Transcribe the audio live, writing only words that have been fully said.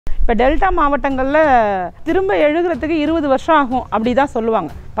இப்போ டெல்டா மாவட்டங்களில் திரும்ப எழுகிறதுக்கு 20 வருஷம் ஆகும் அப்படி தான்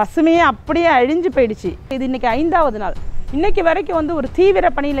சொல்லுவாங்க. பசுமையே அப்படியே அழிஞ்சு போயிடுச்சு. இது இன்றைக்கி 5வது நாள். இன்றைக்கி வரைக்கும் வந்து ஒரு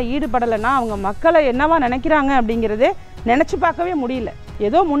தீவிர பணியில் ஈடுபடலைன்னா அவங்க மக்களை என்னவா நினைக்கிறாங்க அப்படிங்கிறதே நினச்சி பார்க்கவே முடியல.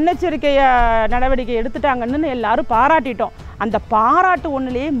 ஏதோ முன்னெச்சரிக்கை நடவடிக்கை எடுத்துட்டாங்கன்னு எல்லாரும் பாராட்டிட்டோம். அந்த பாராட்டு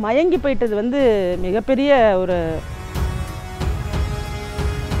ஒன்றுலேயே மயங்கி போயிட்டது வந்து மிகப்பெரிய ஒரு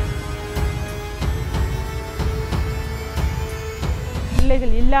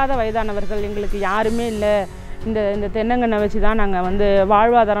பிள்ளைகள் இல்லாத வயதானவர்கள் எங்களுக்கு யாருமே இல்லை, இந்த தென்னங்கண்ணை வச்சு தான் நாங்கள் வந்து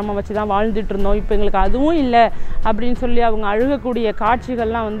வாழ்வாதாரமாக வச்சு தான் வாழ்ந்துட்டு இருந்தோம், இப்போ எங்களுக்கு அதுவும் இல்லை அப்படின்னு சொல்லி அவங்க அழுகக்கூடிய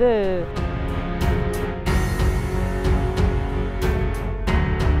காட்சிகள்லாம் வந்து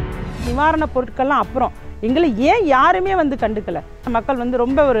நிவாரணப் பொருட்கள்லாம் அப்புறம் எங்களை ஏன் யாருமே வந்து கண்டுக்கலை. மக்கள் வந்து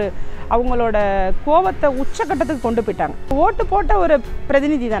ரொம்ப ஒரு அவங்களோட கோபத்தை உச்சக்கட்டத்துக்கு கொண்டு போயிட்டாங்க. ஓட்டு போட்ட ஒரு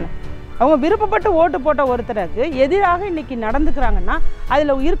பிரதிநிதி தானே, அவங்க விருப்பப்பட்டு ஓட்டு போட்ட ஒருத்தருக்கு எதிராக இன்னைக்கு நடந்துக்கிறாங்கன்னா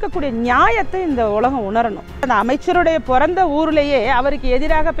அதில் இருக்கக்கூடிய நியாயத்தை இந்த உலகம் உணரணும். அந்த அமைச்சருடைய பிறந்த ஊர்லேயே அவருக்கு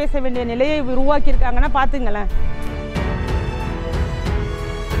எதிராக பேச வேண்டிய நிலையை உருவாக்கியிருக்காங்கன்னா பார்த்துங்களேன்.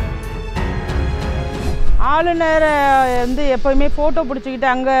 ஆளுநரை வந்து எப்போயுமே ஃபோட்டோ பிடிச்சிக்கிட்டு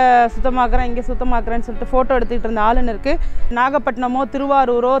அங்கே சுத்தமாக்குறேன் இங்கே சுத்தமாக்குறேன்னு சொல்லிட்டு ஃபோட்டோ எடுத்துக்கிட்டு இருந்த ஆளுநருக்கு நாகப்பட்டினமோ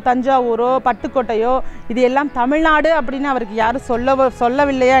திருவாரூரோ தஞ்சாவூரோ பட்டுக்கோட்டையோ இது எல்லாம் தமிழ்நாடு அப்படின்னு அவருக்கு யாரும்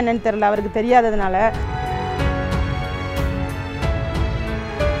சொல்லவில்லையா என்னன்னு தெரியல. அவருக்கு தெரியாததுனால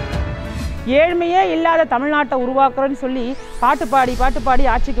ஏழ்மையே இல்லாத தமிழ்நாட்டை உருவாக்குறோன்னு சொல்லி பாட்டு பாடி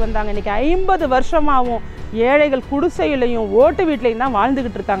ஆட்சிக்கு வந்தாங்க. இன்றைக்கி 50 வருஷமாகவும் ஏழைகள் குடிசையிலையும் ஓட்டு வீட்லையும் தான்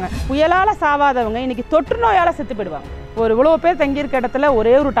வாழ்ந்துக்கிட்டு இருக்காங்க. புயலால் சாவாதவங்க இன்றைக்கி தொற்று நோயால் செத்து போயிடுவாங்க. ஒரு இவ்வளோ பேர் தங்கியிருக்க இடத்துல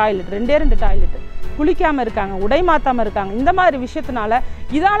ஒரே ஒரு டாய்லெட், 2 டாய்லெட்டு, குளிக்காமல் இருக்காங்க, உடை மாற்றாமல் இருக்காங்க. இந்த மாதிரி விஷயத்தினால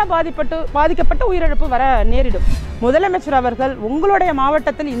இதால் பாதிக்கப்பட்ட உயிரிழப்பு வர நேரிடும். முதலமைச்சர் அவர்கள் உங்களுடைய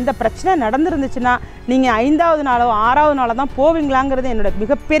மாவட்டத்தில் இந்த பிரச்சனை நடந்துருந்துச்சுன்னா நீங்கள் 5வது நாளோ 6வது நாளோ தான் போவீங்களாங்கிறது என்னோட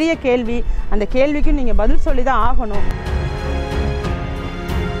மிகப்பெரிய கேள்வி. அந்த கேள்விக்கு நீங்கள் பதில் சொல்லி தான் ஆகணும்.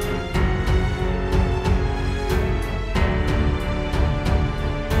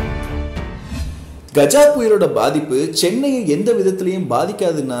 கஜா புயலோட பாதிப்பு சென்னையை எந்த விதத்திலையும்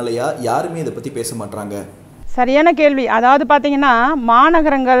பாதிக்காததுனாலயா யாருமே இதை பற்றி பேச மாட்டாங்க? சரியான கேள்வி. அதாவது பார்த்தீங்கன்னா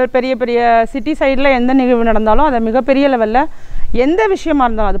மாநகரங்கள் பெரிய சிட்டி சைடில் எந்த நிகழ்வு நடந்தாலும் அதை மிகப்பெரிய லெவலில் எந்த விஷயமா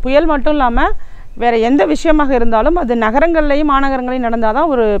இருந்தாலும் அது புயல் மட்டும் இல்லாமல் வேறு எந்த விஷயமாக இருந்தாலும் அது நகரங்கள்லையும் மாநகரங்களையும் நடந்தால்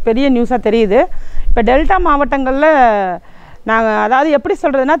தான் ஒரு பெரிய நியூஸாக தெரியுது. இப்போ டெல்டா மாவட்டங்களில் நாங்கள் அதாவது எப்படி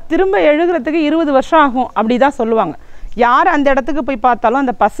சொல்கிறதுனா திரும்ப எழுகிறதுக்கு 20 வருஷம் ஆகும் அப்படி தான் சொல்லுவாங்க. யார் அந்த இடத்துக்கு போய் பார்த்தாலும்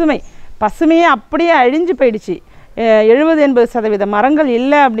அந்த பசுமையே அப்படியே அழிஞ்சு போயிடுச்சு. 70-80% மரங்கள்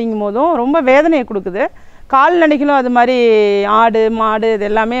இல்லை அப்படிங்கும் போதும் ரொம்ப வேதனையை கொடுக்குது. கால்நடைகளும் அது மாதிரி ஆடு மாடு இது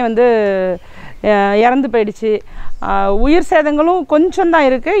எல்லாமே வந்து இறந்து போயிடுச்சு. உயிர் சேதங்களும் கொஞ்சம் தான்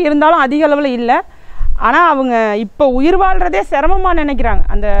இருக்குது, இருந்தாலும் அதிக அளவில் இல்லை. ஆனால் அவங்க இப்போ உயிர் வாழ்கிறதே சிரமமாக நினைக்கிறாங்க.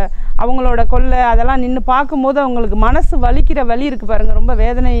 அந்த அவங்களோட கொள்ளை அதெல்லாம் நின்று பார்க்கும்போது அவங்களுக்கு மனசு வலிக்கிற வலி இருக்குது பாருங்கள், ரொம்ப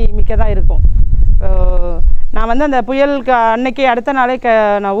வேதனை மிக்கதாக இருக்கும். நான் வந்து அந்த புயலுக்கு அன்னைக்கே அடுத்த நாளே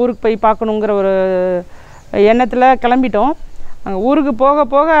நான் ஊருக்கு போய் பார்க்கணுங்கிற ஒரு எண்ணத்தில் கிளம்பிட்டோம். அங்கே ஊருக்கு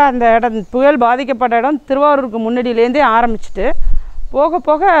போக அந்த இடம் புயல் பாதிக்கப்பட்ட இடம் திருவாரூருக்கு முன்னாடியிலேருந்தே ஆரம்பிச்சுட்டு போக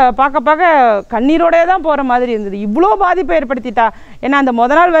பார்க்க கண்ணீரோடே தான் போகிற மாதிரி இருந்தது. இவ்வளோ பாதிப்பை ஏற்படுத்திட்டா. ஏன்னா அந்த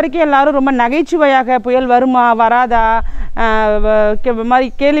நாள் வரைக்கும் எல்லோரும் ரொம்ப நகைச்சுவையாக புயல் வருமா வராதா மாதிரி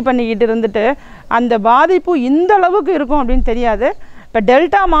கேலி பண்ணிக்கிட்டு இருந்துட்டு அந்த பாதிப்பு இந்த அளவுக்கு இருக்கும் அப்படின்னு தெரியாது. இப்போ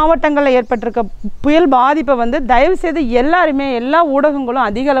டெல்டா மாவட்டங்களில் ஏற்பட்டிருக்க புயல் பாதிப்பை வந்து தயவுசெய்து எல்லாருமே எல்லா ஊடகங்களும்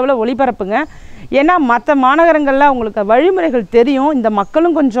அதிக அளவில் ஒளிபரப்புங்க. ஏன்னா மற்ற மாநகரங்களில் அவங்களுக்கு வழிமுறைகள் தெரியும். இந்த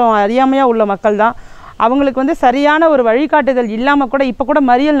மக்களும் கொஞ்சம் அறியாமையாக உள்ள மக்கள் தான். அவங்களுக்கு வந்து சரியான ஒரு வழிகாட்டுதல் இல்லாமல் கூட இப்போ கூட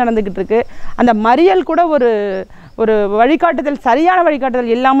மறியல் நடந்துக்கிட்டு இருக்குது. அந்த மறியல் கூட ஒரு வழிகாட்டுதல் சரியான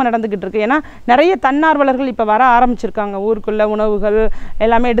வழிகாட்டுதல் இல்லாமல் நடந்துக்கிட்டு இருக்குது. ஏன்னா நிறைய தன்னார்வலர்கள் இப்போ வர ஆரம்பிச்சிருக்காங்க. ஊருக்குள்ளே உணவுகள்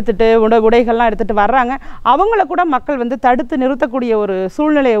எல்லாமே எடுத்துகிட்டு உடைகள்லாம் எடுத்துகிட்டு வர்றாங்க. அவங்கள கூட மக்கள் வந்து தடுத்து நிறுத்தக்கூடிய ஒரு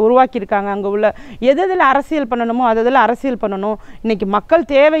சூழ்நிலையை உருவாக்கியிருக்காங்க. அங்கே உள்ள எதில் அரசியல் பண்ணணுமோ அதில் அரசியல் பண்ணணும். இன்றைக்கி மக்கள்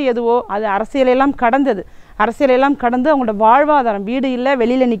தேவை எதுவோ அது அரசியலெல்லாம் கடந்து அவங்களோட வாழ்வாதாரம் வீடு இல்லை,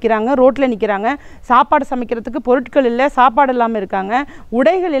 வெளியில் நிற்கிறாங்க, ரோட்டில் நிற்கிறாங்க, சாப்பாடு சமைக்கிறதுக்கு பொருட்கள் இல்லை, சாப்பாடு இல்லாமல் இருக்காங்க,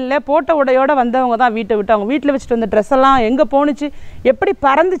 உடைகள் இல்லை, போட்ட உடையோடு வந்தவங்க தான் வீட்டை விட்டு அவங்க வீட்டில் வச்சுட்டு வந்த ட்ரெஸ் எல்லாம் எங்கே போணுச்சு எப்படி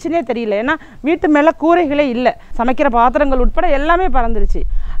பறந்துச்சுன்னே தெரியல. ஏன்னா வீட்டு மேலே கூரைகளே இல்லை, சமைக்கிற பாத்திரங்கள் உட்பட எல்லாமே பறந்துருச்சு.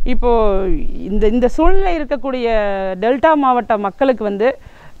 இப்போது இந்த சூழ்நிலை இருக்கக்கூடிய டெல்டா மாவட்ட மக்களுக்கு வந்து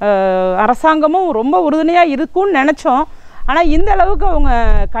அரசாங்கமும் ரொம்ப உறுதுணையாக இருக்கும்னு நினச்சோம். ஆனால் இந்த அளவுக்கு அவங்க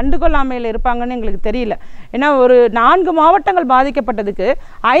கண்டுகொள்ளாமையில் இருப்பாங்கன்னு எங்களுக்கு தெரியல. ஏன்னா ஒரு 4 மாவட்டங்கள் பாதிக்கப்பட்டதுக்கு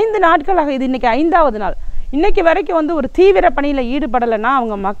 5 நாட்களாக இது இன்றைக்கி 5வது நாள். இன்றைக்கி வரைக்கும் வந்து ஒரு தீவிர பணியில் ஈடுபடலைன்னா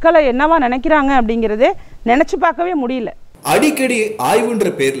அவங்க மக்களை என்னவா நினைக்கிறாங்க அப்படிங்கிறதே நினச்சி பார்க்கவே முடியல. அடிக்கடி ஆய்வுன்ற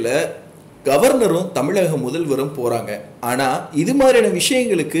பேரில் கவர்னரும் தமிழக முதல்வரும் போறாங்க. ஆனா இது மாதிரியான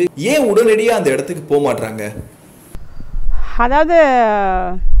விஷயங்களுக்கு ஏன் உடனடியாக அந்த இடத்துக்கு போக மாட்டாங்க? அதாவது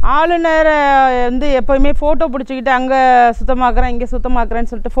ஆளுநரை வந்து எப்போயுமே ஃபோட்டோ பிடிச்சிக்கிட்டு அங்கே சுத்தமாக்குறேன் இங்கே சுத்தமாக்குறேன்னு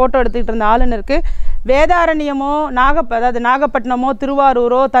சொல்லிட்டு ஃபோட்டோ எடுத்துக்கிட்டு இருந்த ஆளுநருக்கு வேதாரண்யமோ அதாவது நாகப்பட்டினமோ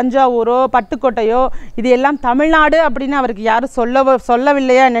திருவாரூரோ தஞ்சாவூரோ பட்டுக்கோட்டையோ இது எல்லாம் தமிழ்நாடு அப்படின்னு அவருக்கு யாரும்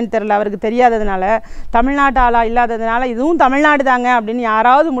சொல்லவில்லையா என்னன்னு தெரியல. அவருக்கு தெரியாததுனால, தமிழ்நாட்டு ஆளாக இல்லாததுனால இதுவும் தமிழ்நாடு தாங்க அப்படின்னு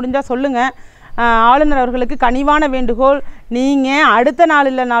யாராவது முடிஞ்சால் சொல்லுங்கள். ஆளுநர் அவர்களுக்கு கனிவான வேண்டுகோள், நீங்கள் அடுத்த நாள்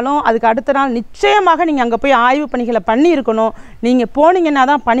இல்லைனாலும் அதுக்கு அடுத்த நாள் நிச்சயமாக நீங்கள் அங்கே போய் ஆய்வு பணிகளை பண்ணியிருக்கணும். நீங்கள் போனீங்கன்னா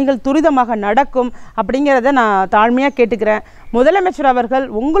தான் பணிகள் துரிதமாக நடக்கும் அப்படிங்கிறத நான் தாழ்மையாக கேட்டுக்கிறேன். முதலமைச்சர் அவர்கள்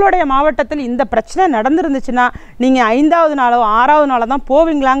உங்களுடைய மாவட்டத்தில் இந்த பிரச்சனை நடந்துருந்துச்சுன்னா நீங்கள் 5வது நாளோ 6வது நாளோ தான்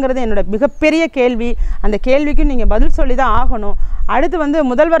போவீங்களாங்கிறது என்னோட மிகப்பெரிய கேள்வி. அந்த கேள்விக்கும் நீங்கள் பதில் சொல்லி தான் ஆகணும். அடுத்து வந்து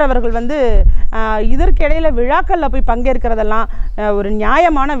முதல்வர் அவர்கள் வந்து இதற்கிடையில் விழாக்களில் போய் பங்கேற்கிறதெல்லாம் ஒரு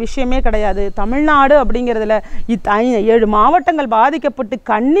நியாயமான விஷயமே கிடையாது. தமிழ்நாடு அப்படிங்கிறதுல 7 மாவட்டங்கள் பாதிக்கப்பட்டு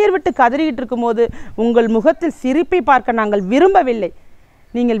கண்ணீர் விட்டு கதறிக்கிட்டு இருக்கும்போது உங்கள் முகத்தில் சிரிப்பை பார்க்க நாங்கள் விரும்பவில்லை.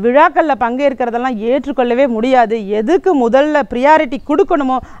 நீங்கள் விழாக்களில் பங்கேற்கிறதெல்லாம் ஏற்றுக்கொள்ளவே முடியாது. எதுக்கு முதல்ல ப்ரியாரிட்டி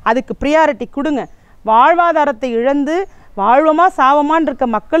கொடுக்கணுமோ அதுக்கு ப்ரியாரிட்டி கொடுங்க. வாழ்வாதாரத்தை இழந்து வாழ்வமா சாவமான் இருக்க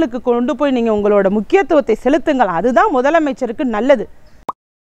மக்களுக்கு கொண்டு போய் நீங்கள் உங்களோட முக்கியத்துவத்தை செலுத்துங்கள். அதுதான் முதலமைச்சருக்கு நல்லது.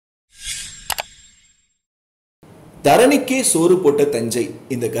 தரணிக்கே சோறு போட்ட தஞ்சை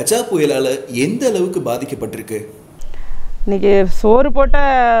இந்த கஜா புயலால எந்த அளவுக்கு பாதிக்கப்பட்டிருக்கு? இன்னைக்கு சோறு போட்ட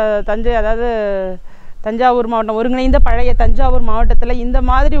தஞ்சை, அதாவது தஞ்சாவூர் மாவட்டம், ஒருங்கிணைந்த பழைய தஞ்சாவூர் மாவட்டத்தில் இந்த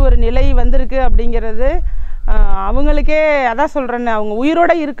மாதிரி ஒரு நிலை வந்திருக்கு அப்படிங்கிறது அவங்களுக்கே, அதான் சொல்கிறேன்னு, அவங்க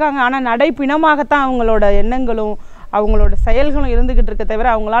உயிரோடு இருக்காங்க. ஆனால் நடைப்பிணமாகத்தான் அவங்களோட எண்ணங்களும் அவங்களோட செயல்களும் இருந்துக்கிட்டு இருக்க தவிர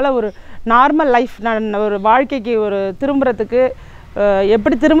அவங்களால ஒரு நார்மல் லைஃப், ஒரு வாழ்க்கைக்கு ஒரு திரும்புறதுக்கு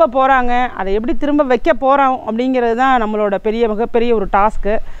எப்படி திரும்ப போகிறாங்க, அதை எப்படி திரும்ப வைக்க போகிறோம் அப்படிங்கிறது தான் நம்மளோட மிகப்பெரிய ஒரு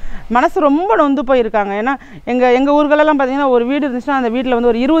டாஸ்க்கு. மனசு ரொம்ப நொந்து போயிருக்காங்க. ஏன்னா எங்கள் ஊர்களெல்லாம் பார்த்திங்கன்னா ஒரு வீடு இருந்துச்சுன்னா அந்த வீட்டில்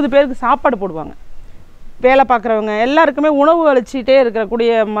வந்து ஒரு 20 பேருக்கு சாப்பாடு போடுவாங்க. வேலை பார்க்குறவங்க எல்லாருக்குமே உணவு அளிச்சிட்டே இருக்கக்கூடிய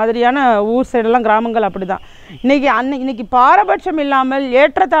மாதிரியான ஊர் சைடெல்லாம் கிராமங்கள் அப்படி தான். இன்றைக்கி பாரபட்சம் இல்லாமல்,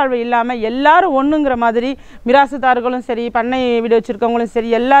 ஏற்றத்தாழ்வு இல்லாமல் எல்லாரும் ஒன்றுங்கிற மாதிரி, மிராசுதார்களும் சரி, பண்ணை வீடு வச்சுருக்கவங்களும்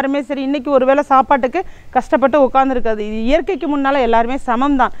சரி, எல்லாருமே சரி, இன்றைக்கி ஒரு வேளை சாப்பாட்டுக்கு கஷ்டப்பட்டு உட்காந்துருக்காது. இது இயற்கைக்கு முன்னால் எல்லாருமே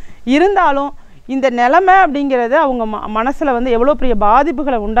சமம் தான். இருந்தாலும் இந்த நிலைமை அப்படிங்கிறது அவங்க மனசில் வந்து எவ்வளோ பெரிய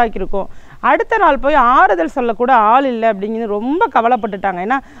பாதிப்புகளை உண்டாக்கியிருக்கும். அடுத்த நாள் போய் ஆறுதல் சொல்லக்கூட ஆள் இல்லை அப்படிங்கிறது ரொம்ப கவலைப்பட்டுட்டாங்க.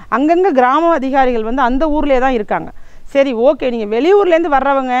 ஏன்னா அங்கங்கே கிராம அதிகாரிகள் வந்து அந்த ஊர்லேயே தான் இருக்காங்க. சரி, ஓகே, நீங்கள் வெளியூர்லேருந்து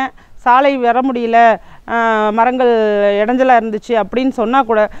வர்றவங்க சாலை வர முடியல, மரங்கள் இடைஞ்சலாக இருந்துச்சு அப்படின்னு சொன்னால்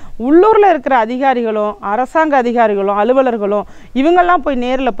கூட உள்ளூரில் இருக்கிற அதிகாரிகளும் அரசாங்க அதிகாரிகளும் அலுவலர்களும் இவங்கெல்லாம் போய்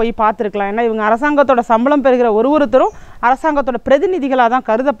நேரில் போய் பார்த்துருக்கலாம். ஏன்னா இவங்க அரசாங்கத்தோட சம்பளம் பெறுகிற ஒருத்தரும் அரசாங்கத்தோட பிரதிநிதிகளாக தான்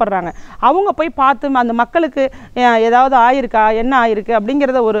கருதப்படுறாங்க. அவங்க போய் பார்த்து அந்த மக்களுக்கு ஏதாவது ஆயிருக்கா, என்ன ஆயிருக்கு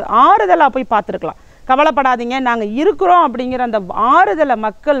அப்படிங்கிறத ஒரு ஆறுதலாக போய் பார்த்துருக்கலாம். கவலைப்படாதீங்க, நாங்கள் இருக்கிறோம் அப்படிங்கிற அந்த ஆறுதலை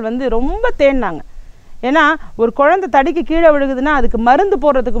மக்கள் வந்து ரொம்ப தேடினாங்க. ஏன்னா ஒரு குழந்தை தடிக்கு கீழே விழுகுதுன்னா அதுக்கு மருந்து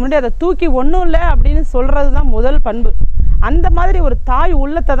போடுறதுக்கு முன்னாடி அதை தூக்கி ஒன்றும் இல்லை அப்படின்னு சொல்கிறது தான் முதல் பண்பு. அந்த மாதிரி ஒரு தாய்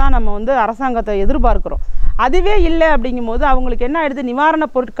உள்ளத்தை தான் நம்ம வந்து அரசாங்கத்தை எதிர்பார்க்குறோம். அதுவே இல்லை அப்படிங்கும்போது அவங்களுக்கு என்ன ஆயிடுது, நிவாரண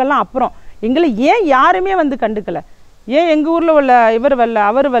பொருட்கள்லாம் அப்புறம் எங்களை ஏன் யாருமே வந்து கண்டுக்கலை, ஏன் எங்கள் ஊரில் உள்ள இவர் வரல,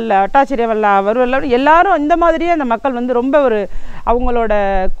 அவர் வரல, அட்டாச்சிரியர் வரல, அவர் வரல, எல்லாரும் இந்த மாதிரியே அந்த மக்கள் வந்து ரொம்ப ஒரு அவங்களோட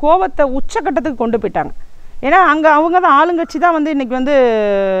கோபத்தை உச்சக்கட்டத்துக்கு கொண்டு போயிட்டாங்க. ஏன்னா அங்கே அவங்க தான் ஆளுங்கட்சி தான் வந்து இன்றைக்கி வந்து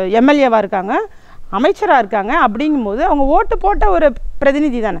எம்எல்ஏவாக இருக்காங்க, அமைச்சராக இருக்காங்க. அப்படிங்கும்போது அவங்க ஓட்டு போட்ட ஒரு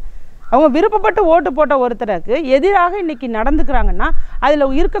பிரதிநிதி தானே. அவங்க விருப்பப்பட்டு ஓட்டு போட்ட ஒருத்தருக்கு எதிராக இன்றைக்கி நடந்துக்கிறாங்கன்னா அதில்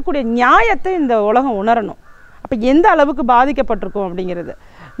இருக்கக்கூடிய நியாயத்தை இந்த உலகம் உணரணும். அப்போ எந்த அளவுக்கு பாதிக்கப்பட்டிருக்கும் அப்படிங்கிறது.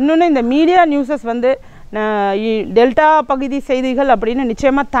 இன்னொன்று, இந்த மீடியா நியூஸஸ் வந்து டெல்டா பகுதி செய்திகள் அப்படின்னு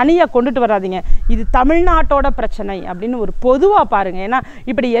நிச்சயமாக தனியாக கொண்டுட்டு வராதிங்க. இது தமிழ்நாட்டோட பிரச்சனை அப்படின்னு ஒரு பொதுவாக பாருங்கள். ஏன்னா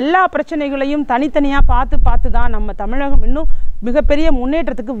இப்படி எல்லா பிரச்சனைகளையும் தனித்தனியாக பார்த்து தான் நம்ம தமிழகம் இன்னும் மிகப்பெரிய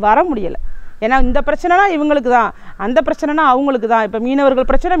முன்னேற்றத்துக்கு வர முடியலை. ஏன்னா இந்த பிரச்சனைனா இவங்களுக்கு தான், அந்த பிரச்சனைனா அவங்களுக்கு தான். இப்போ மீனவர்கள்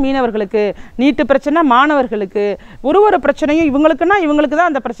பிரச்சனை மீனவர்களுக்கு, நீட்டு பிரச்சனை மாணவர்களுக்கு, ஒரு பிரச்சனையும் இவங்களுக்குன்னா இவங்களுக்கு தான்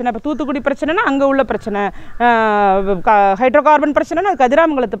அந்த பிரச்சனை. இப்போ தூத்துக்குடி பிரச்சனைனா அங்கே உள்ள பிரச்சனை, ஹைட்ரோ கார்பன் பிரச்சனைனா அது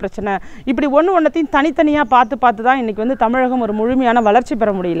கதிராமங்கலத்து பிரச்சனை. இப்படி ஒன்றுத்தையும் தனித்தனியாக பார்த்து தான் இன்றைக்கி வந்து தமிழகம் ஒரு முழுமையான வளர்ச்சி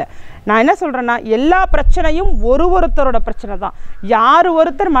பெற முடியல. நான் என்ன சொல்கிறேன்னா, எல்லா பிரச்சனையும் ஒருத்தரோட பிரச்சனை தான். யார்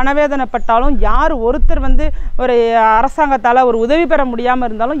ஒருத்தர் மனவேதனைப்பட்டாலும், யார் ஒருத்தர் வந்து ஒரு அரசாங்கத்தால் ஒரு உதவி பெற முடியாமல்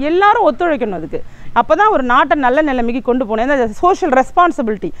இருந்தாலும் எல்லாரும் ஒத்துழைக்கணும். அதுக்கு அப்போ தான் ஒரு நாட்டை நல்ல நிலைமைக்கு கொண்டு போனேன். அந்த சோஷியல்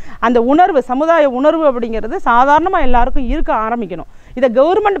ரெஸ்பான்சிபிலிட்டி, அந்த உணர்வு, சமுதாய உணர்வு அப்படிங்கிறது சாதாரணமாக எல்லாருக்கும் இருக்க ஆரம்பிக்கணும். இதை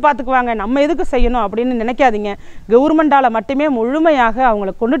கவர்மெண்ட் பார்த்துக்குவாங்க, நம்ம எதுக்கு செய்யணும் அப்படின்னு நினைக்காதீங்க. கவர்மெண்டால் மட்டுமே முழுமையாக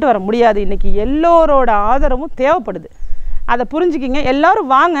அவங்கள கொண்டுட்டு வர முடியாது. இன்றைக்கி எல்லோரோட ஆதரவும் தேவைப்படுது. அதை புரிஞ்சுக்கிங்க.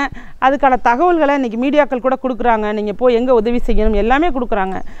 எல்லோரும் வாங்க, அதுக்கான தகவல்களை இன்றைக்கி மீடியாக்கள் கூட கொடுக்குறாங்க. நீங்கள் போய் எங்கே உதவி செய்யணும் எல்லாமே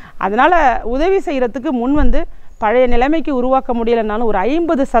கொடுக்குறாங்க. அதனால் உதவி செய்கிறதுக்கு முன் வந்து பழைய நிலைமைக்கு உருவாக்க முடியலைனாலும் ஒரு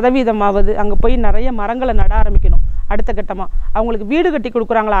 50% அங்கே போய் நிறைய மரங்களை நட ஆரம்பிக்கணும். அடுத்த கட்டமாக அவங்களுக்கு வீடு கட்டி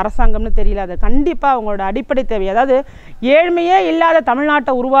கொடுக்குறாங்களா அரசாங்கம்னு தெரியல. அது கண்டிப்பாக அவங்களோட அடிப்படை தேவை. அதாவது ஏழ்மையே இல்லாத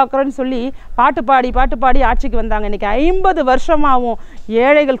தமிழ்நாட்டை உருவாக்குறோன்னு சொல்லி பாட்டு பாடி ஆட்சிக்கு வந்தாங்க. இன்றைக்கி 50 வருஷமாகவும்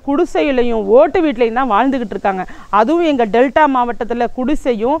ஏழைகள் குடிசையிலையும் ஓட்டு வீட்லையும் தான் வாழ்ந்துக்கிட்டு இருக்காங்க. அதுவும் எங்கள் டெல்டா மாவட்டத்தில்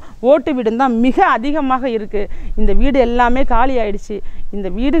குடிசையும் ஓட்டு வீடும் தான் மிக அதிகமாக இருக்குது. இந்த வீடு எல்லாமே காலி ஆயிடுச்சு. இந்த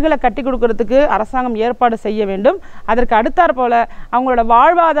வீடுகளை கட்டி கொடுக்கறதுக்கு அரசாங்கம் ஏற்பாடு செய்ய வேண்டும். அதற்கு அடுத்தாற் போல் அவங்களோட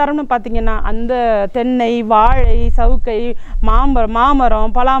வாழ்வாதாரம்னு பார்த்திங்கன்னா அந்த தென்னை, வாழை, சவுக்கை,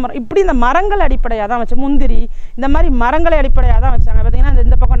 மாமரம், பலாமரம், இப்படி இந்த மரங்கள் அடிப்படையாக தான் வச்சு, முந்திரி, இந்த மாதிரி மரங்களை அடிப்படையாக தான் வச்சாங்க. பார்த்திங்கன்னா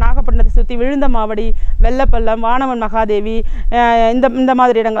இந்த பக்கம் நாகப்பட்டினத்தை சுற்றி விழுந்த மாவடி, வெள்ளப்பள்ளம், வானவன் மகாதேவி, இந்த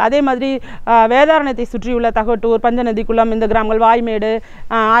மாதிரி இடங்கள். அதே மாதிரி வேதாரண்யத்தை சுற்றியுள்ள தகட்டூர், பஞ்சநதி குளம், இந்த கிராமங்கள், வாய்மேடு,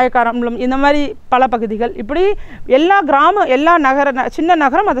 ஆயக்காரம்பலம், இந்த மாதிரி பல பகுதிகள், இப்படி எல்லா சின்ன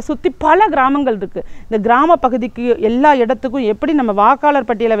நகரம் அதை சுற்றி பல கிராமங்கள் இருக்குது. இந்த கிராம பகுதிக்கு எல்லா இடத்துக்கும் எப்படி நம்ம வாக்காளர்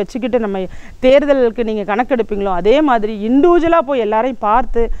பட்டியலை வச்சுக்கிட்டு நம்ம தேர்தலுக்கு நீங்கள் கணக்கெடுப்பீங்களோ அதே மாதிரி இண்டிவிஜுவலாக போய் எல்லாரையும்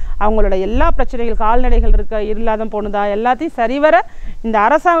பார்த்து அவங்களோட எல்லா பிரச்சனைகள், கால்நடைகள் இல்லாத போனதா எல்லாத்தையும் சரிவர இந்த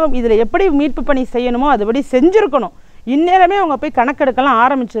அரசாங்கம் இதில் எப்படி மீட்பு பணி செய்யணுமோ அதுபடி செஞ்சுருக்கணும். இந்நேரமே அவங்க போய் கணக்கெடுக்கலாம்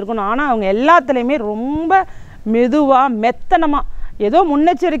ஆரம்பிச்சிருக்கணும். ஆனால் அவங்க எல்லாத்துலேயுமே ரொம்ப மெதுவாக மெத்தனமாக ஏதோ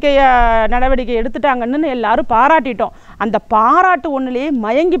முன்னெச்சரிக்கை நடவடிக்கை எடுத்துட்டாங்கன்னு எல்லாரும் பாராட்டிட்டோம். அந்த பாராட்டு ஒன்றுலேயே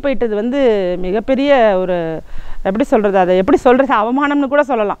மயங்கி போயிட்டது வந்து மிகப்பெரிய ஒரு எப்படி சொல்கிறது, அதை எப்படி சொல்கிறது, அவமானம்னு கூட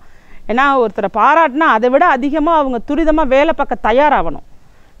சொல்லலாம். ஏன்னா ஒருத்தரை பாராட்டினா அதை விட அதிகமாக அவங்க துரிதமாக வேலை பார்க்க தயாராகணும்.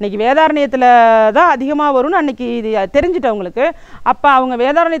 இன்றைக்கி வேதாரண்யத்தில் தான் அதிகமாக வரும்னு அன்றைக்கி இது தெரிஞ்சிட்டவங்களுக்கு. அப்போ அவங்க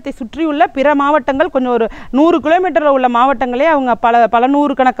வேதாரண்யத்தை சுற்றியுள்ள பிற மாவட்டங்கள் கொஞ்சம் ஒரு 100 கிலோமீட்டரில் உள்ள மாவட்டங்களே அவங்க பல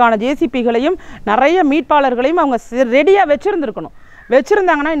நூறுக்கணக்கான ஜேசிபிகளையும் நிறைய மீட்பாளர்களையும் அவங்க ரெடியாக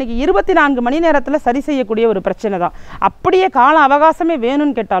வச்சுருந்தாங்கன்னா இன்றைக்கி 24 மணி நேரத்தில் சரி செய்யக்கூடிய ஒரு பிரச்சனை தான். அப்படியே கால அவகாசமே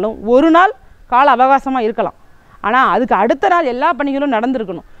வேணும்னு கேட்டாலும் ஒரு நாள் கால அவகாசமாக இருக்கலாம். ஆனால் அதுக்கு அடுத்த நாள் எல்லா பணிகளும்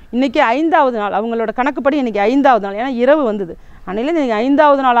நடந்திருக்கணும். இன்றைக்கி 5வது நாள், அவங்களோட கணக்குப்படி இன்றைக்கி 5வது நாள். ஏன்னா இரவு வந்தது. அதனால இன்றைக்கி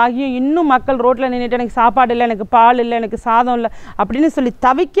 5வது நாள் ஆகியும் இன்னும் மக்கள் ரோட்டில் நின்றுட்டு எனக்கு சாப்பாடு இல்லை, எனக்கு பால் இல்லை, எனக்கு சாதம் இல்லை அப்படின்னு சொல்லி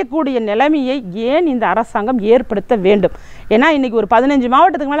தவிக்கக்கூடிய நிலைமையை ஏன் இந்த அரசாங்கம் ஏற்படுத்த வேண்டும்? ஏன்னா இன்றைக்கி ஒரு 15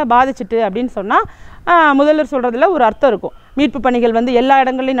 மாவட்டத்துக்கு மேலே பாதிச்சுட்டு அப்படின்னு சொன்னால் முதல்வர் சொல்கிறதுல ஒரு அர்த்தம் இருக்கும். மீட்பு பணிகள் வந்து எல்லா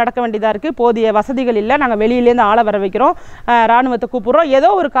இடங்கள்லையும் நடக்க வேண்டியதாக இருக்குது, போதிய வசதிகள் இல்லை, நாங்கள் வெளியிலேருந்து ஆளை வர வைக்கிறோம், இராணுவத்தை கூப்பிட்றோம், ஏதோ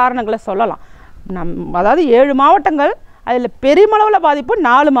ஒரு காரணங்களை சொல்லலாம். அதாவது 7 மாவட்டங்கள், அதில் பெருமளவில் பாதிப்பு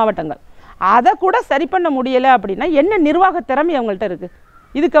 4 மாவட்டங்கள். அதை கூட சரி பண்ண முடியலை அப்படின்னா என்ன நிர்வாக திறமை அவங்கள்ட்ட இருக்குது?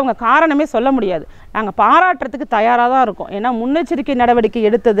 இதுக்கு அவங்க காரணமே சொல்ல முடியாது. நாங்கள் பாராட்டுறதுக்கு தயாராக தான் இருக்கோம். ஏன்னா முன்னெச்சரிக்கை நடவடிக்கை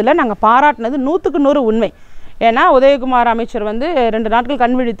எடுத்ததில் நாங்கள் பாராட்டினது 100க்கு 100 உண்மை. ஏன்னா உதயகுமார் அமைச்சர் வந்து 2 நாட்கள்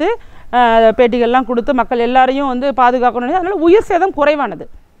கண் விழித்து பேட்டிகள்லாம் கொடுத்து மக்கள் எல்லாரையும் வந்து பாதுகாக்கணும். அதனால் உயிர் சேதம் குறைவானது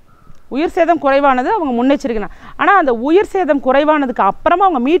அவங்க முன்னெச்சரிக்கை. ஆனால் அந்த உயிர் சேதம் குறைவானதுக்கு அப்புறமா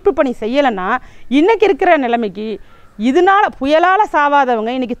அவங்க மீட்பு பணி செய்யலைன்னா இன்றைக்கி இருக்கிற நிலைமைக்கு இதனால் புயலால்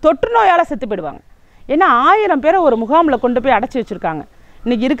சாவாதவங்க இன்றைக்கி தொற்று நோயால் செத்து போயிடுவாங்க. ஏன்னா 1000 பேரை ஒரு முகாமில் கொண்டு போய் அடைச்சி வச்சுருக்காங்க.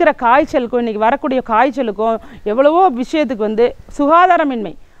 இன்றைக்கி இருக்கிற காய்ச்சலுக்கும் இன்றைக்கி வரக்கூடிய காய்ச்சலுக்கும் எவ்வளவோ விஷயத்துக்கு வந்து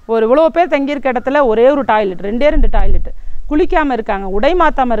சுகாதாரமின்மை. இவ்வளோ பேர் தங்கியிருக்க இடத்துல ஒரே ஒரு டாய்லெட், 2 டாய்லெட்டு, குளிக்காமல் இருக்காங்க, உடை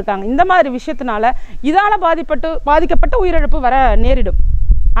மாற்றாமல் இருக்காங்க. இந்த மாதிரி விஷயத்தினால இதால் பாதிக்கப்பட்ட உயிரிழப்பு வர நேரிடும்.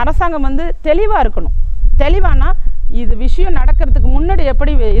 அரசாங்கம் வந்து தெளிவாக இருக்கணும். தெளிவானா இது விஷயம் நடக்கிறதுக்கு முன்னாடி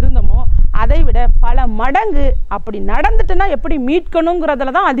எப்படி இருந்தோமோ அதை விட பல மடங்கு அப்படி நடந்துட்டுனா எப்படி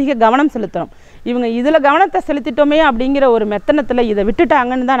மீட்கணுங்கிறதுல தான் அதிக கவனம் செலுத்தணும். இவங்க இதில் கவனத்தை செலுத்திட்டோமே அப்படிங்கிற ஒரு மெத்தனத்தில் இதை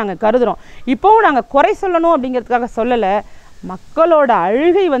விட்டுட்டாங்கன்னு தான் நாங்கள் கருதுகிறோம். இப்போவும் நாங்கள் குறை சொல்லணும் அப்படிங்கிறதுக்காக சொல்லலை. மக்களோட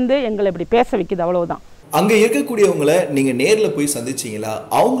அழுகை வந்து எங்களை இப்படி பேச வைக்குது, அவ்வளவுதான். அங்கே இருக்கக்கூடியவங்களை நீங்கள் நேரில் போய் சந்திச்சிங்களா?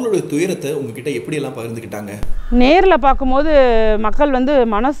 அவங்களோட துயரத்தை உங்ககிட்ட எப்படியெல்லாம் பகிர்ந்துக்கிட்டாங்க? நேரில் பார்க்கும்போது மக்கள் வந்து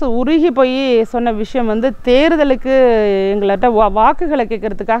மனசு உருகி போய் சொன்ன விஷயம் வந்து தேர்தலுக்கு எங்கள்கிட்ட வாக்குகளை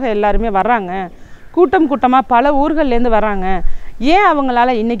கேட்கறதுக்காக எல்லாருமே வர்றாங்க. கூட்டமாக பல ஊர்கள்லேருந்து வர்றாங்க. ஏன்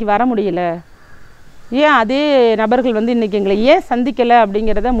அவங்களால இன்றைக்கி வர முடியல? ஏன் அதே நபர்கள் வந்து இன்றைக்கி எங்களை ஏன் சந்திக்கலை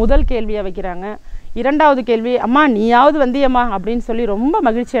அப்படிங்கிறத முதல் கேள்வியாக வைக்கிறாங்க. 2வது கேள்வி, அம்மா நீயாவது வந்தியம்மா அப்படின்னு சொல்லி ரொம்ப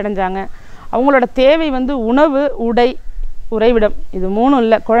மகிழ்ச்சி அடைஞ்சாங்க. அவங்களோட தேவை வந்து உணவு, உடை, உறைவிடம், இது 3ம்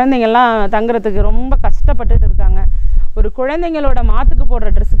இல்லை. குழந்தைங்கள்லாம் தங்குறதுக்கு ரொம்ப கஷ்டப்பட்டுட்டு இருக்காங்க. ஒரு குழந்தைங்களோட மாற்றுக்கு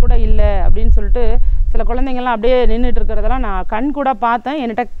போடுற ட்ரெஸ்ஸு கூட இல்லை அப்படின்னு சொல்லிட்டு சில குழந்தைங்கள்லாம் அப்படியே நின்றுட்டு இருக்கிறதெல்லாம் நான் கண் கூட பார்த்தேன்.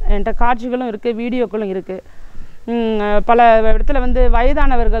 என்கிட்ட காட்சிகளும் இருக்குது, வீடியோக்களும் இருக்குது. பல இடத்துல வந்து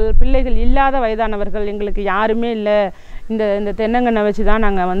வயதானவர்கள், பிள்ளைகள் இல்லாத வயதானவர்கள், எங்களுக்கு யாருமே இல்லை, இந்த தென்னங்கண்ணை வச்சு தான்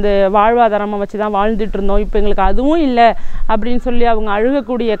நாங்கள் வந்து வாழ்வாதாரமாக வச்சு தான் வாழ்ந்துட்டு இருந்தோம், இப்போ எங்களுக்கு அதுவும் இல்லை அப்படின்னு சொல்லி அவங்க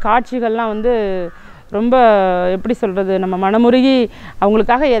அழுகக்கூடிய காட்சிகள்லாம் வந்து ரொம்ப எப்படி சொல்கிறது, நம்ம மனமுருகி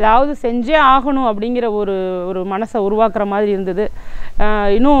அவங்களுக்காக ஏதாவது செஞ்சே ஆகணும் அப்படிங்கிற ஒரு மனசை உருவாக்குற மாதிரி இருந்தது.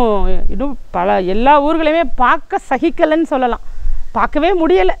 இன்னும் பல எல்லா ஊர்களையுமே பார்க்க சகிக்கலைன்னு சொல்லலாம், பார்க்கவே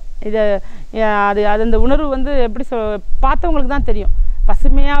முடியலை. அது அந்த உணர்வு வந்து எப்படி பார்த்தவங்களுக்கு தான் தெரியும்.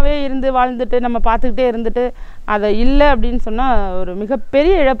 பசுமையாகவே இருந்து வாழ்ந்துட்டு நம்ம பார்த்துக்கிட்டே இருந்துட்டு அதை இல்லை அப்படின்னு சொன்னால் ஒரு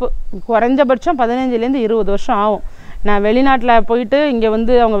மிகப்பெரிய இழப்பு. குறைஞ்சபட்சம் 15லேருந்து 20 வருஷம் ஆகும். நான் வெளிநாட்டில் போயிட்டு இங்கே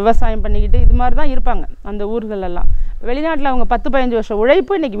வந்து அவங்க விவசாயம் பண்ணிக்கிட்டு இது மாதிரி தான் இருப்பாங்க அந்த ஊர்களெல்லாம். வெளிநாட்டில் அவங்க 10-15 வருஷம்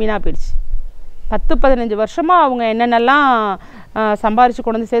உழைப்பு இன்றைக்கி வீணாக போயிடுச்சு. 10-15 வருஷமாக அவங்க என்னென்னலாம் சம்பாரித்து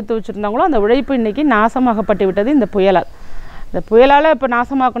கொண்டு வந்து சேர்த்து வச்சுருந்தாங்களோ அந்த உழைப்பு இன்றைக்கி நாசமாகப்பட்டு விட்டது இந்த புயலால். இந்த புயலால் இப்போ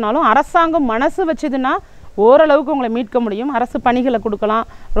நாசமாக்கினாலும் அரசாங்கம் மனசு வச்சதுன்னா ஓரளவுக்கு அவங்களை மீட்க முடியும். அரசு பணிகளை கொடுக்கலாம்.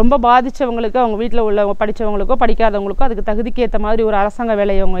 ரொம்ப பாதித்தவங்களுக்கு, அவங்க வீட்டில் உள்ளவங்க படித்தவங்களுக்கோ படிக்காதவங்களுக்கோ அதுக்கு தகுதிக்கு ஏற்ற மாதிரி ஒரு அரசாங்க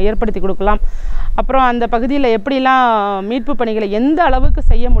வேலையை அவங்க ஏற்படுத்தி கொடுக்கலாம். அப்புறம் அந்த பகுதியில் எப்படிலாம் மீட்பு பணிகளை எந்த அளவுக்கு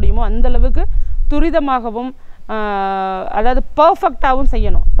செய்ய முடியுமோ அந்த அளவுக்கு துரிதமாகவும் அதாவது பர்ஃபெக்டாகவும்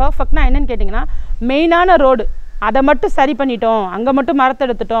செய்யணும். பர்ஃபெக்ட்னா என்னென்னு கேட்டிங்கன்னா, மெயினான ரோடு அதை மட்டும் சரி பண்ணிட்டோம், அங்கே மட்டும் மரத்தை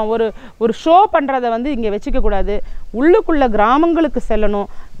எடுத்துட்டோம், ஒரு ஷோ பண்ணுறதை வந்து இங்கே வச்சுக்கக்கூடாது. உள்ளுக்குள்ள கிராமங்களுக்கு செல்லணும்.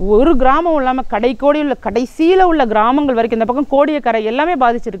 ஒரு கிராமம் இல்லாமல் கடைசியில் உள்ள கிராமங்கள் வரைக்கும், இந்த பக்கம் கோடியக்கரை எல்லாமே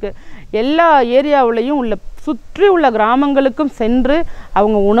பாதிச்சிருக்கு. எல்லா ஏரியாவுலேயும் உள்ள சுற்றி உள்ள கிராமங்களுக்கும் சென்று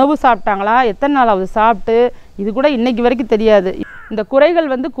அவங்க உணவு சாப்பிட்டாங்களா, எத்தனை நாளாவது சாப்பிட்டு, இது கூட இன்றைக்கி வரைக்கும் தெரியாது. இந்த குறைகள்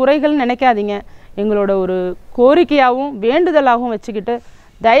வந்து குறைகள்னு நினைக்காதீங்க, எங்களோட ஒரு கோரிக்கையாகவும் வேண்டுதலாகவும் வச்சுக்கிட்டு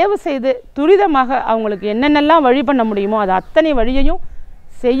தயவு செய்து துரிதமாக அவங்களுக்கு என்னென்னலாம் வழி பண்ண முடியுமோ அது அத்தனை வழியையும்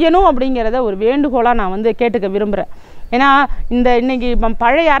செய்யணும் அப்படிங்கிறத ஒரு வேண்டுகோளாக நான் வந்து கேட்டுக்க விரும்புகிறேன். ஏன்னா இன்றைக்கி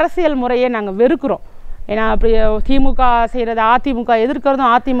பழைய அரசியல் முறையை நாங்கள் வெறுக்கிறோம். ஏன்னா அப்படி திமுக செய்கிறது அதிமுக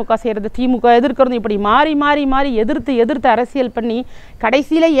எதிர்க்கிறதும், அதிமுக செய்கிறது திமுக எதிர்க்கிறதும், இப்படி மாறி மாறி மாறி எதிர்த்து அரசியல் பண்ணி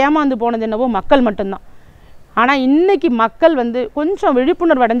கடைசியில் ஏமாந்து போனது என்னவோ மக்கள் மட்டும்தான். ஆனால் இன்றைக்கி மக்கள் வந்து கொஞ்சம்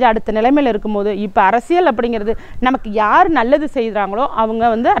விழிப்புணர்வு அடைஞ்சு அடுத்த நிலைமையில் இருக்கும்போது இப்போ அரசியல் அப்படிங்கிறது நமக்கு யார் நல்லது செய்கிறாங்களோ அவங்க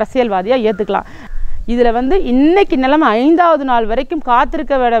வந்து அரசியல்வாதியாக ஏற்றுக்கலாம். இதில் வந்து இன்றைக்கி நிலைமை 5வது நாள் வரைக்கும்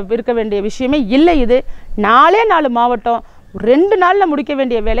இருக்க வேண்டிய விஷயமே இல்லை. இது 4 மாவட்டம் 2 நாளில் முடிக்க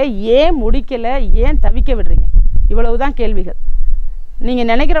வேண்டிய வேலை ஏன் முடிக்கலை, ஏன் தவிக்க விடுறீங்க? இவ்வளவு தான் கேள்விகள்.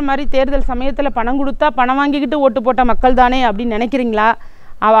 நீங்கள் நினைக்கிற மாதிரி தேர்தல் சமயத்தில் பணம் கொடுத்தா பணம் வாங்கிக்கிட்டு ஓட்டு போட்ட மக்கள் தானே அப்படின்னு நினைக்கிறீங்களா?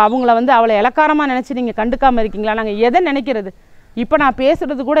 அவங்கள வந்து அவளை இலக்காரமாக நினச்சி நீங்கள் கண்டுக்காமல் இருக்கீங்களா? நாங்கள் எதை நினைக்கிறது? இப்போ நான்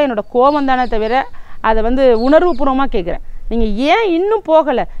பேசுகிறது கூட என்னோடய கோபம் தானே தவிர அதை வந்து உணர்வுபூர்வமாக கேட்குறேன். நீங்கள் ஏன் இன்னும்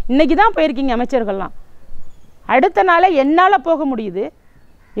போகலை? இன்றைக்கி தான் போயிருக்கீங்க அமைச்சர்கள்லாம். அடுத்த நாளே என்னால் போக முடியுது.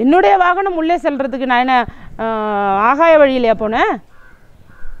 என்னுடைய வாகனம் உள்ளே செல்கிறதுக்கு நான் என்ன ஆகாய வழியிலையா போனேன்?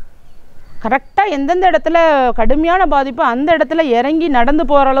 கரெக்டாக எந்தெந்த இடத்துல கடுமையான பாதிப்பு அந்த இடத்துல இறங்கி நடந்து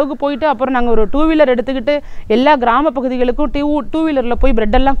போகிற அளவுக்கு போயிட்டு, அப்புறம் நாங்கள் ஒரு 2 வீலர் எடுத்துக்கிட்டு எல்லா கிராம பகுதிகளுக்கும் 2 வீலரில் போய்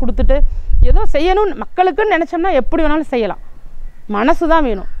பிரெட்டெல்லாம் கொடுத்துட்டு ஏதோ செய்யணும்னு மக்களுக்குன்னு நினச்சோம்னா எப்படி வேணாலும் செய்யலாம். மனசு தான்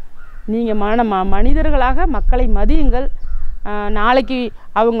வேணும். நீங்கள் மனிதர்களாக மக்களை மதியுங்கள். நாளைக்கு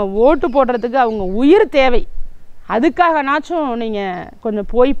அவங்க ஓட்டு போடுறதுக்கு அவங்க உயிர் தேவை. அதுக்காகனாச்சும் நீங்கள்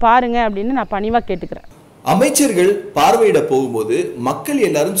கொஞ்சம் போய் பாருங்கள் அப்படின்னு நான் பணிவாக கேட்டுக்கிறேன். அமைச்சர்கள் பார்வையிட போகும்போது மக்கள்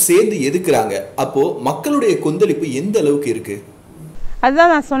எல்லாரும் சேர்ந்து எதுக்குறாங்க. அப்போ மக்களுடைய கொந்தளிப்பு எந்த அளவுக்கு இருக்கு?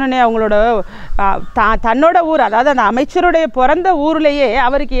 அதுதான் நான் சொன்னேனே, அவங்களோட தன்னோட ஊர், அதாவது அந்த அமைச்சருடைய பிறந்த ஊர்லேயே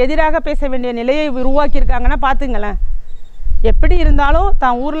அவருக்கு எதிராக பேச வேண்டிய நிலையை உருவாக்கியிருக்காங்கன்னா பார்த்துங்களேன். எப்படி இருந்தாலும்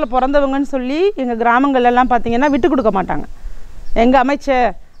தான் ஊரில் பிறந்தவங்கன்னு சொல்லி எங்கள் கிராமங்கள்லாம் பார்த்திங்கன்னா விட்டு கொடுக்க மாட்டாங்க. எங்கள் அமைச்சர்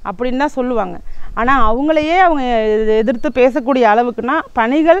அப்படின்னு தான் சொல்லுவாங்க. ஆனால் அவங்களையே அவங்க எதிர்த்து பேசக்கூடிய அளவுக்குன்னா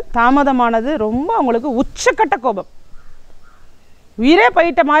பணிகள் தாமதமானது ரொம்ப அவங்களுக்கு உச்சக்கட்ட கோபம். உயிரே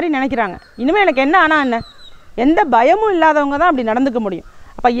போயிட்ட மாதிரி நினைக்கிறாங்க. இனிமேல் எனக்கு என்ன ஆனால் என்ன, எந்த பயமும் இல்லாதவங்க தான் அப்படி நடந்துக்க முடியும்.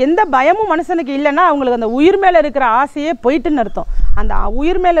 அப்போ எந்த பயமும் மனுஷனுக்கு இல்லைன்னா அவங்களுக்கு அந்த உயிர் மேலே இருக்கிற ஆசையே போயிட்டுன்னு அர்த்தம். அந்த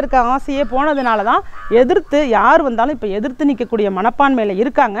உயிர் மேலே இருக்கிற ஆசையே போனதுனால தான் எதிர்த்து யார் வந்தாலும் இப்போ எதிர்த்து நிற்கக்கூடிய மனப்பான்மையில்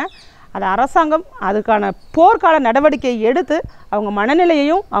இருக்காங்க. அது அரசாங்கம் அதுக்கான போர்க்கால நடவடிக்கையை எடுத்து அவங்க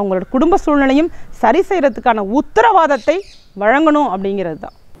மனநிலையையும் அவங்களோட குடும்ப சூழ்நிலையும் சரி செய்கிறதுக்கான உத்தரவாதத்தை வழங்கணும் அப்படிங்கிறது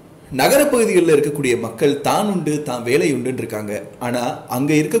தான். நகரப்பகுதிகளில் இருக்கக்கூடிய மக்கள் தான் உண்டு தான் வேலை உண்டுன்னு இருக்காங்க. ஆனால்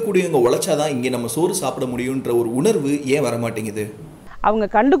அங்கே இருக்கக்கூடியவங்க உழைச்சாதான் இங்கே நம்ம சோறு சாப்பிட முடியுன்ற ஒரு உணர்வு ஏன் வரமாட்டேங்குது? அவங்க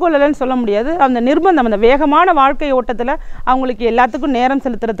கண்டுகொள்ளலைன்னு சொல்ல முடியாது. அந்த நிர்பந்தம், அந்த வேகமான வாழ்க்கை ஓட்டத்தில் அவங்களுக்கு எல்லாத்துக்கும் நேரம்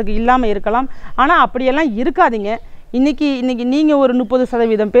செலுத்துறதுக்கு இல்லாமல் இருக்கலாம். ஆனால் அப்படியெல்லாம் இருக்காதீங்க. இன்றைக்கி நீங்கள் ஒரு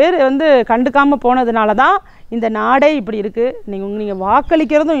 30% பேர் வந்து கண்டுக்காமல் போனதுனால தான் இந்த நாடே இப்படி இருக்குது. நீங்கள்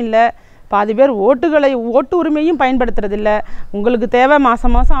வாக்களிக்கிறதும் இல்லை, பாதி பேர் ஓட்டு உரிமையும் பயன்படுத்துறதில்ல. உங்களுக்கு தேவை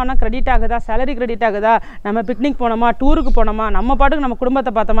மாதம் ஆனால் கிரெடிட் ஆகுதா, சேலரி கிரெடிட் ஆகுதா, நம்ம பிக்னிக் போனோமா, டூருக்கு போனோமா, நம்ம பாட்டுக்கு நம்ம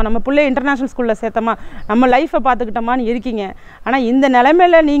குடும்பத்தை பார்த்தோமா, நம்ம பிள்ளை இன்டர்நேஷ்னல் ஸ்கூலில் சேர்த்தோமா, நம்ம லைஃப்பை பார்த்துக்கிட்டோமான்னு இருக்கீங்க. ஆனால் இந்த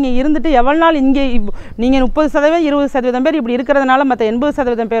நிலைமையில் நீங்கள் இருந்துட்டு எவ்வளோ நாள் இங்கே நீங்கள் 30% 20% பேர் இப்படி இருக்கிறதுனால மற்ற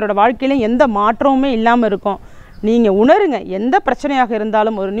 80% பேரோட வாழ்க்கையிலையும் எந்த மாற்றமுமே இல்லாமல் இருக்கும். நீங்கள் உணருங்க. எந்த பிரச்சனையாக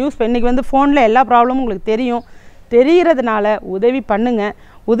இருந்தாலும் ஒரு நியூஸ் இன்றைக்கி வந்து ஃபோனில் எல்லா ப்ராப்ளமும் உங்களுக்கு தெரியும். தெரிகிறதுனால உதவி பண்ணுங்கள்.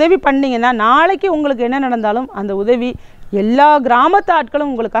 உதவி பண்ணிங்கன்னா நாளைக்கு உங்களுக்கு என்ன நடந்தாலும் அந்த உதவி எல்லா கிராமத்து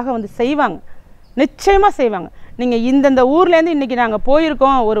ஆட்களும் உங்களுக்காக வந்து செய்வாங்க, நிச்சயமாக செய்வாங்க. நீங்கள் இந்தந்த ஊர்லேருந்து இன்றைக்கி நாங்கள்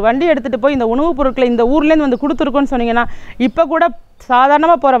போயிருக்கோம், ஒரு வண்டி எடுத்துகிட்டு போய் இந்த உணவுப் பொருட்களை இந்த ஊர்லேருந்து வந்து கொடுத்துருக்கோன்னு சொன்னீங்கன்னா, இப்போ கூட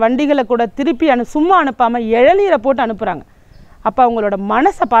சாதாரணமாக போகிற வண்டிகளை கூட திருப்பி சும்மா அனுப்பாமல் இளநீரை போட்டு அனுப்புகிறாங்க. அப்போ அவங்களோட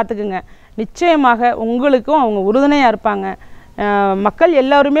மனசை பார்த்துக்குங்க. நிச்சயமாக உங்களுக்கும் அவங்க உறுதுணையாக இருப்பாங்க. மக்கள்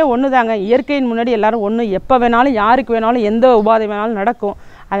எல்லாருமே ஒன்று தாங்க. இயற்கையின் முன்னாடி எல்லோரும் ஒன்று. எப்போ வேணாலும் யாருக்கு வேணாலும் எந்த உபாதை வேணாலும் நடக்கும்.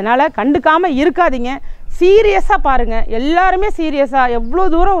 அதனால் கண்டுக்காமல் இருக்காதீங்க. சீரியஸாக பாருங்கள். எல்லாருமே சீரியஸாக எவ்வளோ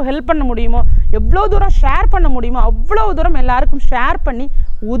தூரம் ஹெல்ப் பண்ண முடியுமோ, எவ்வளோ தூரம் ஷேர் பண்ண முடியுமோ அவ்வளோ தூரம் எல்லாருக்கும் ஷேர் பண்ணி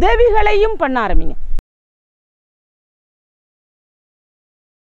உதவிகளையும் பண்ண ஆரம்பிங்க.